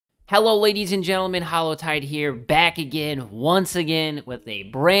Hello, ladies and gentlemen, Hollowtide here, back again, once again, with a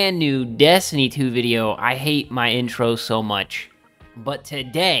brand new Destiny 2 video. I hate my intro so much, but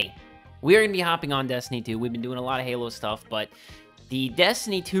today, we're going to be hopping on Destiny 2. We've been doing a lot of Halo stuff, but the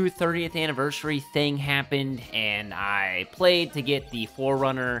Destiny 2 30th anniversary thing happened, and I played to get the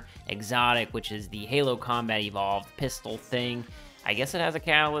Forerunner exotic, which is the Halo Combat Evolved pistol thing. I guess it has a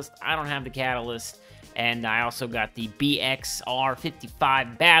catalyst. I don't have the catalyst. And I also got the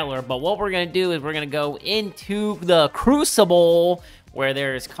BxR-55 Battler. But what we're going to do is we're going to go into the crucible where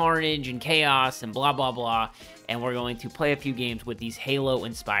there's carnage and chaos and blah, blah, blah. And we're going to play a few games with these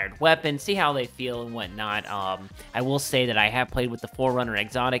Halo-inspired weapons, see how they feel and whatnot. I will say that I have played with the Forerunner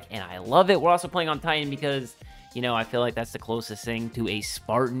exotic, and I love it. We're also playing on Titan because, you know, I feel like that's the closest thing to a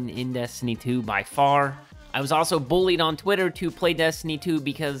Spartan in Destiny 2 by far. I was also bullied on Twitter to play Destiny 2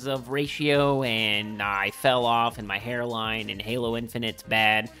 because of ratio, and I fell off, and my hairline, and Halo Infinite's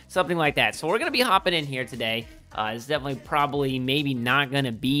bad, something like that. So we're going to be hopping in here today. It's definitely probably maybe not going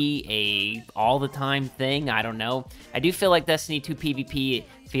to be a all-the-time thing. I don't know. I do feel like Destiny 2 PvP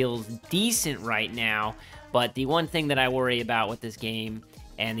feels decent right now, but the one thing that I worry about with this game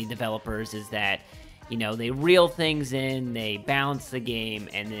and the developers is that, you know, they reel things in, they balance the game,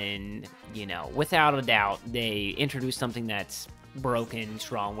 and then, you know, without a doubt, they introduce something that's broken,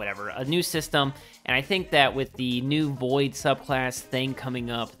 strong, whatever, a new system. And I think that with the new Void subclass thing coming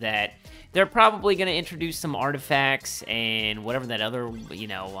up, that they're probably going to introduce some artifacts and whatever that other, you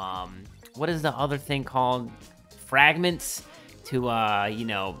know, what is the other thing called? Fragments to, you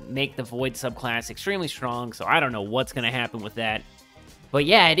know, make the Void subclass extremely strong. So I don't know what's going to happen with that. But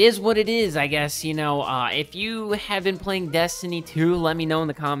yeah, it is what it is, I guess. You know, if you have been playing Destiny 2, let me know in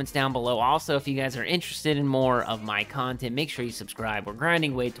the comments down below. Also, if you guys are interested in more of my content, make sure you subscribe. We're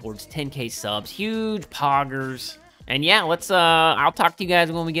grinding way towards 10K subs. Huge poggers. And yeah, let's, I'll talk to you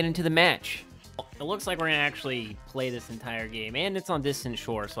guys when we get into the match. It looks like we're going to actually play this entire game, and it's on Distant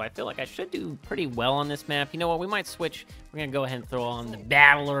Shore, so I feel like I should do pretty well on this map. You know what, we might switch. We're going to go ahead and throw on the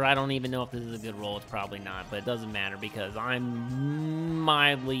Battler. I don't even know if this is a good role. It's probably not, but it doesn't matter because I'm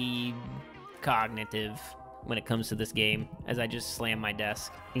mildly cognitive when it comes to this game, as I just slam my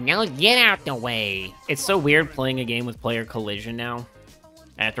desk. Now get out the way! It's so weird playing a game with player collision now,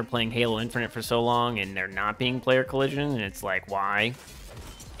 after playing Halo Infinite for so long, and there not being player collision, and it's like, why?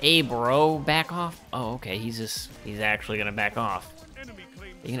 Hey, bro, back off. Oh, okay, he's actually gonna back off. Are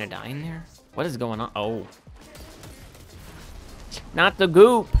you gonna die in there? What is going on? Oh. Not the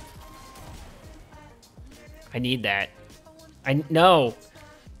goop. I need that. No.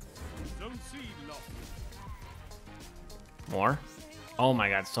 More? Oh my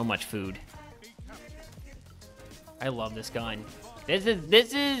god, so much food. I love this gun.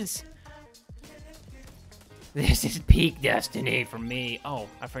 This is peak Destiny for me. Oh,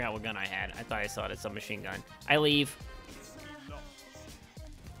 I forgot what gun I had. I thought I saw it as a submachine gun. I leave.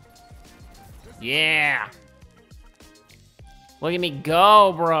 Yeah. Look at me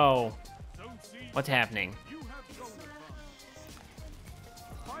go, bro. What's happening?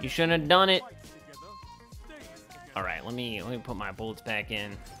 You shouldn't have done it. All right, let me put my bullets back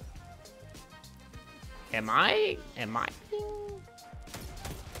in. Am I?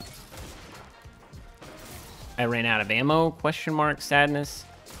 I ran out of ammo, question mark, sadness.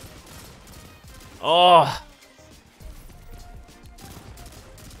 Oh.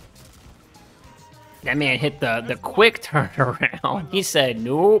 That man hit the quick turnaround. He said,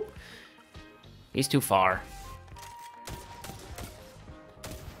 nope. He's too far.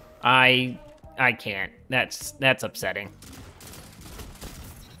 I can't. That's upsetting.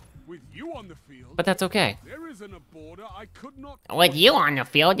 With you on the field, but that's okay. There isn't a border I could not. With you on the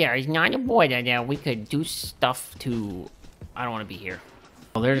field, there is not a border that we could do stuff to. I don't want to be here.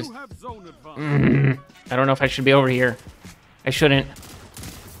 Well, there's. I don't know if I should be over here. I shouldn't.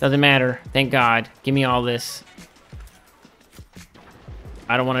 Doesn't matter. Thank God. Give me all this.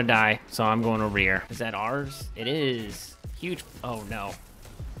 I don't want to die, so I'm going over here. Is that ours? It is. Huge. Oh no.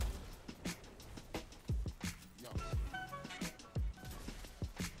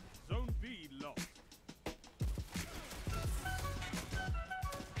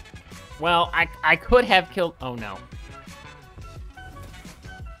 Well, I could have killed... Oh, no.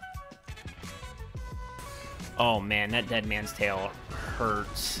 Oh, man, that dead man's tail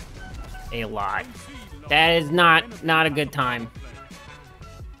hurts a lot. That is not a good time.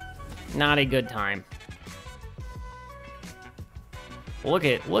 Not a good time. Look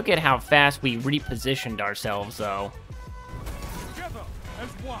at how fast we repositioned ourselves, though.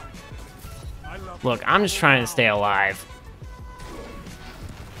 Look, I'm just trying to stay alive.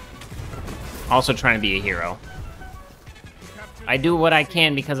 Also trying to be a hero. I do what I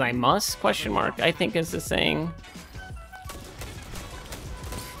can because I must, question mark, I think is the saying.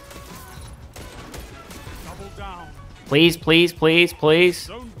 Double down. Please, please, please, please.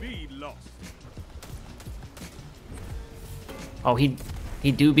 Zone B lost. Oh, he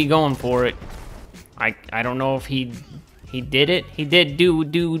do be going for it. I don't know if he did it. He did do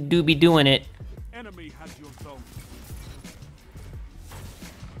be doing it. Enemy has your zone.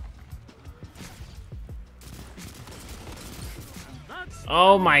 And that's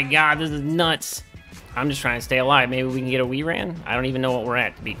Oh my god, this is nuts. I'm just trying to stay alive. Maybe we can get a wee ran. I don't even know what we're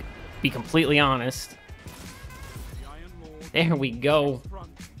at, to be completely honest. the Iron Lord. There we go.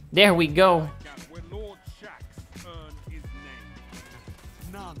 Front. There we go. Gap where Lord Shaxx earned his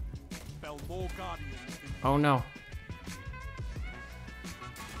name. None fell more guardians than Oh no.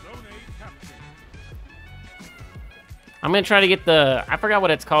 Zone A captured. I'm gonna try to get the, I forgot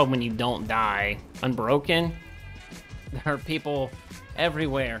what it's called when you don't die. Unbroken? There are people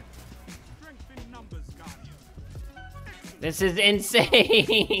everywhere. Strength in numbers, Guardian. This is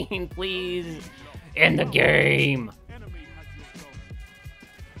insane. Please. End the game. Enemy has your zone.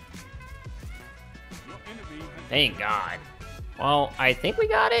 Your enemy has Thank God. Well, I think we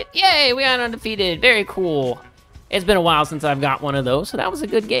got it. Yay, we got undefeated. Very cool. It's been a while since I've got one of those, so that was a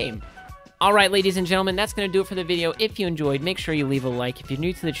good game. All right, ladies and gentlemen, that's going to do it for the video. If you enjoyed, make sure you leave a like. If you're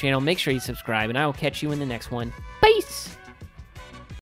new to the channel, make sure you subscribe, and I will catch you in the next one. Peace!